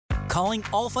Calling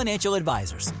all financial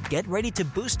advisors. Get ready to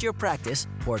boost your practice,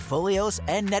 portfolios,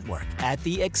 and network at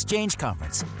the Exchange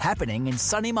Conference, happening in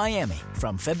sunny Miami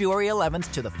from February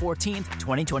 11th to the 14th,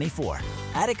 2024.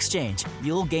 At Exchange,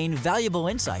 you'll gain valuable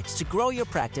insights to grow your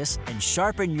practice and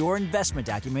sharpen your investment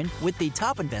acumen with the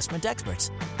top investment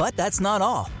experts. But that's not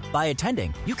all. By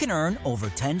attending, you can earn over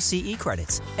 10 CE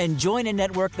credits and join a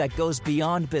network that goes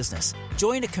beyond business.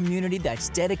 Join a community that's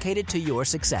dedicated to your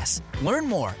success. Learn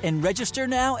more and register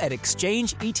now at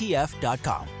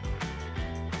exchangeetf.com.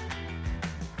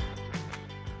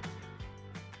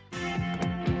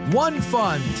 One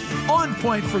fund, on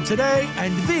point for today,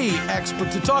 and the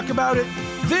expert to talk about it.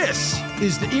 This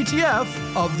is the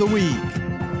ETF of the Week.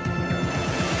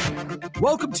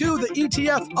 Welcome to the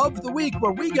ETF of the Week,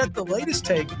 where we get the latest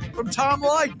take from Tom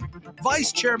Lydon,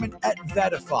 Vice Chairman at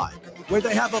VettaFi, where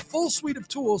they have a full suite of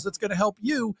tools that's going to help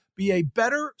you be a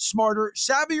better, smarter,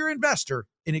 savvier investor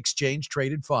in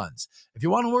exchange-traded funds. If you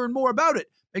want to learn more about it,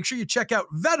 make sure you check out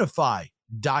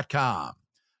VettaFi.com.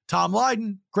 Tom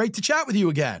Lydon, great to chat with you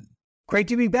again. Great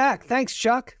to be back. Thanks,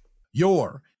 Chuck.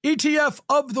 Your ETF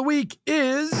of the Week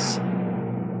is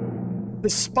the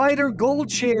Spider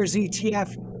Gold Shares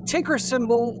ETF, ticker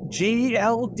symbol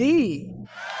GLD.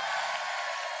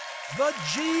 The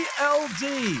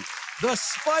GLD, the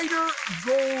Spider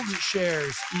Gold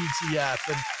Shares ETF.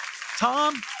 And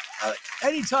Tom,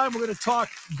 anytime we're going to talk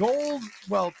gold,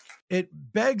 well, it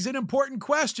begs an important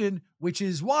question, which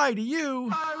is, why do you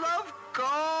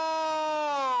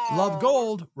love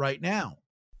gold right now?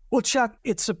 Well, Chuck,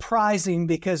 it's surprising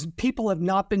because people have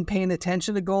not been paying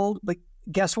attention to gold, but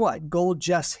guess what? Gold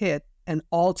just hit an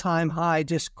all-time high,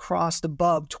 just crossed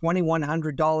above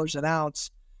 $2,100 an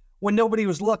ounce when nobody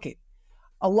was looking.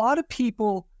 A lot of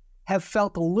people have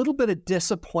felt a little bit of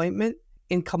disappointment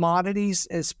in commodities,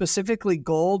 and specifically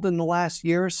gold, in the last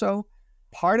year or so.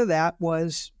 Part of that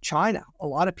was China. A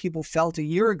lot of people felt a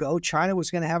year ago China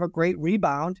was going to have a great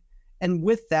rebound. And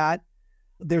with that,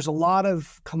 there's a lot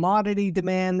of commodity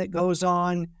demand that goes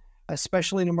on,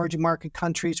 especially in emerging market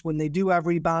countries when they do have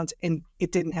rebounds, and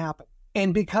it didn't happen.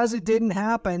 And because it didn't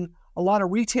happen, a lot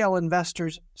of retail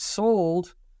investors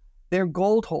sold their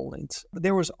gold holdings.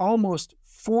 There was almost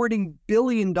 $40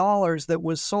 billion that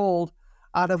was sold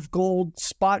out of gold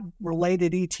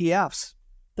spot-related ETFs.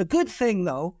 The good thing,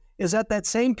 though, is at that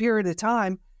same period of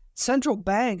time, central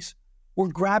banks were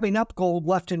grabbing up gold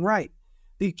left and right.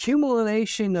 The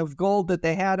accumulation of gold that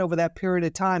they had over that period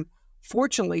of time,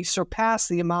 fortunately, surpassed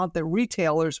the amount that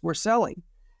retailers were selling.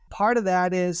 Part of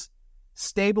that is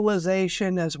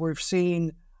stabilization, as we've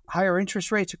seen higher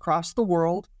interest rates across the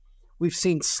world. We've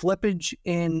seen slippage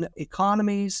in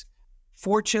economies.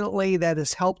 Fortunately, that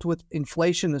has helped with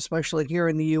inflation, especially here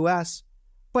in the U.S.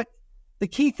 But the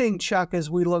key thing, Chuck, as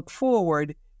we look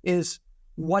forward is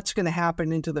what's going to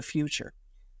happen into the future.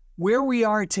 Where we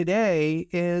are today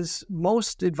is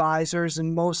most advisors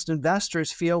and most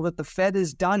investors feel that the Fed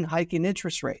is done hiking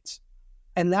interest rates.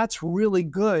 And that's really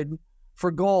good for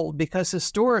gold because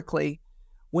historically,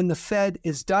 when the Fed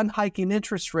is done hiking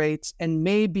interest rates and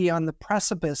may be on the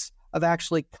precipice of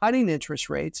actually cutting interest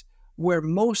rates, where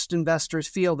most investors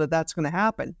feel that that's going to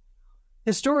happen,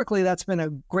 historically, that's been a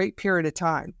great period of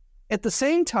time. At the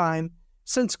same time,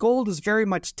 since gold is very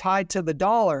much tied to the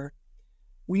dollar,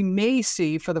 we may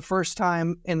see for the first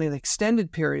time in an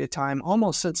extended period of time,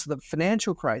 almost since the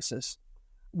financial crisis,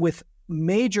 with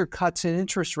major cuts in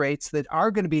interest rates that are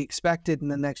going to be expected in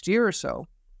the next year or so,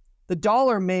 the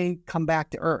dollar may come back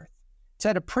to earth. It's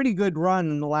had a pretty good run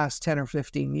in the last 10 or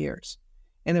 15 years.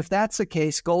 And if that's the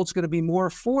case, gold's going to be more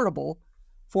affordable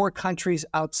for countries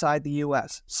outside the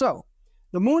U.S. So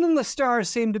the moon and the stars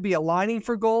seem to be aligning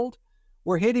for gold.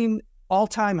 We're hitting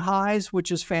all-time highs,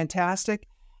 which is fantastic.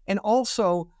 And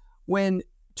also, when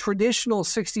traditional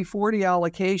 60-40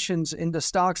 allocations into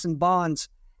stocks and bonds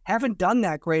haven't done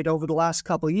that great over the last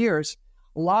couple of years,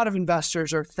 a lot of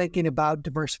investors are thinking about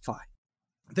diversifying.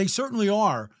 They certainly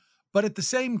are. But at the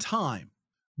same time,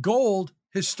 gold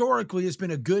historically has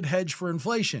been a good hedge for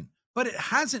inflation, but it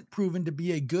hasn't proven to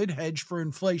be a good hedge for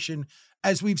inflation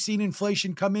as we've seen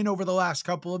inflation come in over the last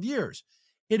couple of years.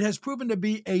 It has proven to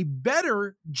be a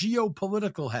better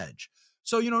geopolitical hedge.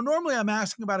 So, normally I'm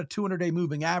asking about a 200-day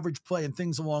moving average play and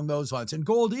things along those lines, and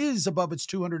gold is above its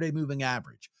 200-day moving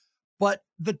average. But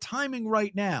the timing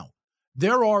right now,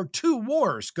 there are two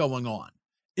wars going on.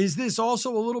 Is this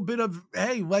also a little bit of,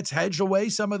 hey, let's hedge away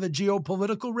some of the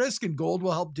geopolitical risk and gold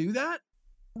will help do that?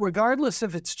 Regardless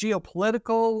if it's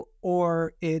geopolitical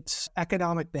or it's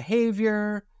economic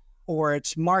behavior or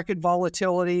it's market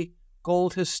volatility,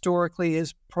 gold historically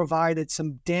has provided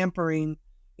some dampering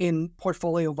in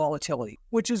portfolio volatility,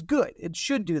 which is good. It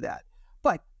should do that.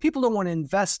 But people don't want to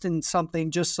invest in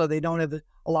something just so they don't have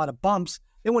a lot of bumps.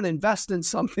 They want to invest in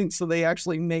something so they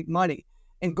actually make money.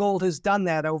 And gold has done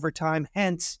that over time,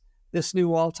 hence this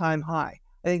new all-time high.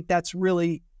 I think that's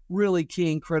really, really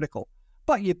key and critical.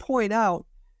 But you point out,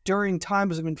 during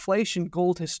times of inflation,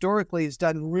 gold historically has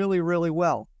done really, really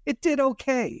well. It did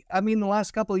okay. I mean, the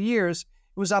last couple of years,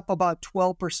 it was up about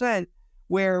 12%,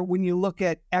 where when you look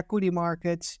at equity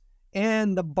markets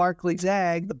and the Barclays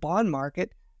Ag, the bond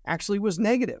market, actually was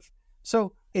negative.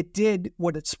 So it did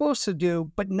what it's supposed to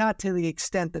do, but not to the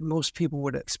extent that most people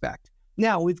would expect.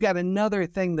 Now, we've got another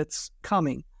thing that's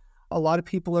coming. A lot of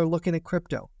people are looking at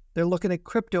crypto. They're looking at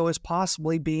crypto as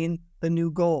possibly being the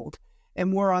new gold.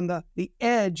 And we're on the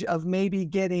edge of maybe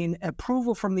getting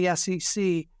approval from the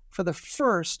SEC for the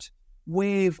first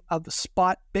wave of the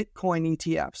spot Bitcoin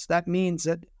ETFs. That means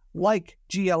that, like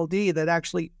GLD, that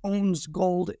actually owns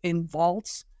gold in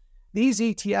vaults, these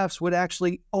ETFs would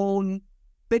actually own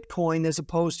Bitcoin as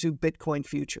opposed to Bitcoin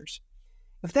futures.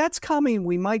 If that's coming,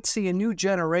 we might see a new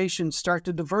generation start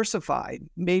to diversify.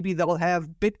 Maybe they'll have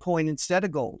Bitcoin instead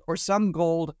of gold, or some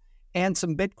gold and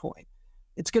some Bitcoin.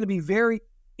 It's going to be very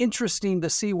interesting to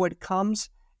see what comes,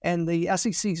 and the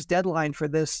SEC's deadline for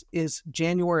this is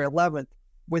January 11th,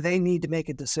 where they need to make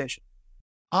a decision.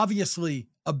 Obviously,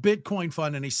 a Bitcoin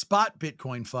fund and a spot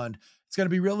Bitcoin fund, it's going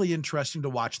to be really interesting to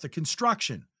watch the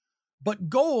construction. But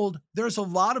gold, there's a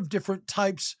lot of different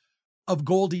types of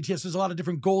gold ETFs. There's a lot of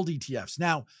different gold ETFs.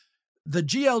 Now, the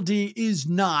GLD is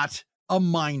not a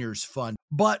miners fund,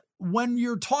 but when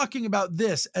you're talking about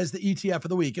this as the ETF of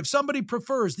the week, if somebody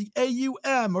prefers the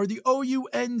AUM or the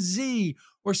OUNZ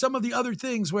or some of the other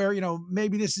things where,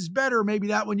 maybe this is better, maybe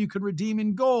that one you could redeem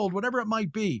in gold, whatever it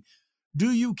might be,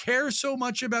 do you care so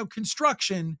much about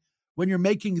construction when you're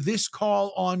making this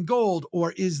call on gold,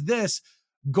 or is this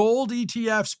gold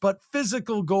ETFs, but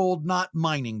physical gold, not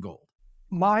mining gold?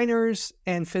 Miners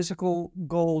and physical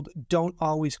gold don't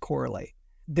always correlate.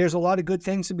 There's a lot of good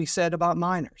things to be said about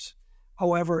miners.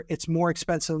 However, it's more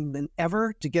expensive than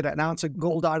ever to get an ounce of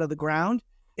gold out of the ground.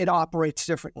 It operates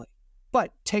differently.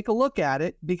 But take a look at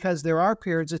it, because there are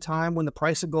periods of time when the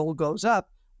price of gold goes up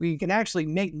where you can actually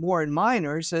make more in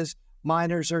miners, as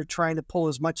miners are trying to pull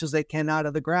as much as they can out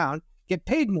of the ground, get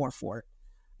paid more for it.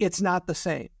 It's not the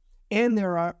same. And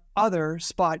there are other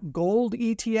spot gold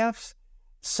ETFs.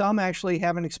 Some actually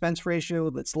have an expense ratio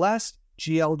that's less.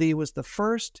 GLD was the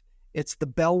first. It's the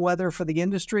bellwether for the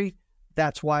industry.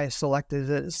 That's why I selected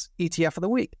it as ETF of the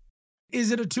week.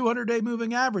 Is it a 200-day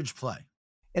moving average play?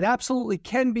 It absolutely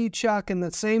can be, Chuck. And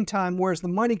at the same time, where's the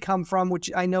money come from, which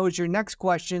I know is your next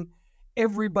question,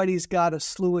 everybody's got a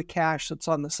slew of cash that's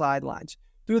on the sidelines.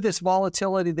 Through this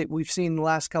volatility that we've seen in the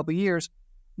last couple of years,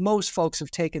 most folks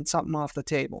have taken something off the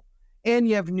table. And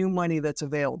you have new money that's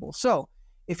available. So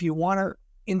if you want to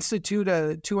institute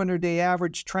a 200-day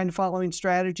average trend following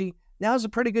strategy, now's a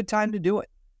pretty good time to do it.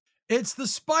 It's the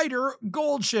Spider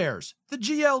Gold Shares, the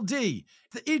GLD,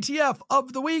 the ETF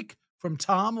of the week from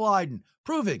Tom Lydon,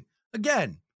 proving,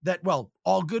 again, that,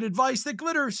 all good advice that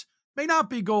glitters may not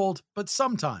be gold, but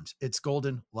sometimes it's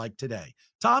golden like today.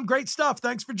 Tom, great stuff.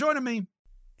 Thanks for joining me.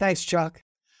 Thanks, Chuck.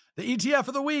 The ETF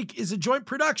of the week is a joint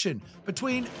production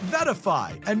between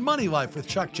Vetify and Money Life with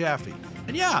Chuck Jaffe.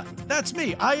 And yeah, that's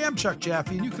me. I am Chuck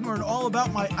Jaffe, and you can learn all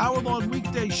about my hour-long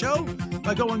weekday show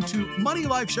by going to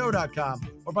moneylifeshow.com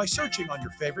or by searching on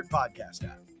your favorite podcast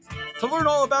app. To learn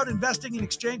all about investing in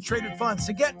exchange-traded funds,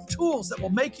 to get tools that will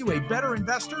make you a better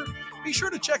investor, be sure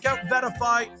to check out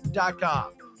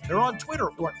Vetify.com. They're on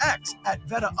Twitter or X at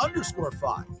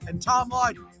Veta_Fi. And Tom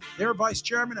Lydon, their vice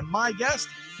chairman and my guest,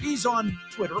 he's on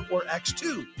Twitter or X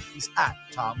too. He's at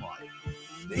Tom Lydon.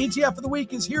 The ETF of the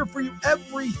week is here for you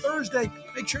every Thursday.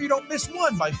 Make sure you don't miss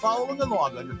one by following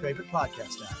along on your favorite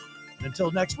podcast app. And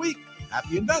until next week,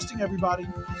 happy investing, everybody.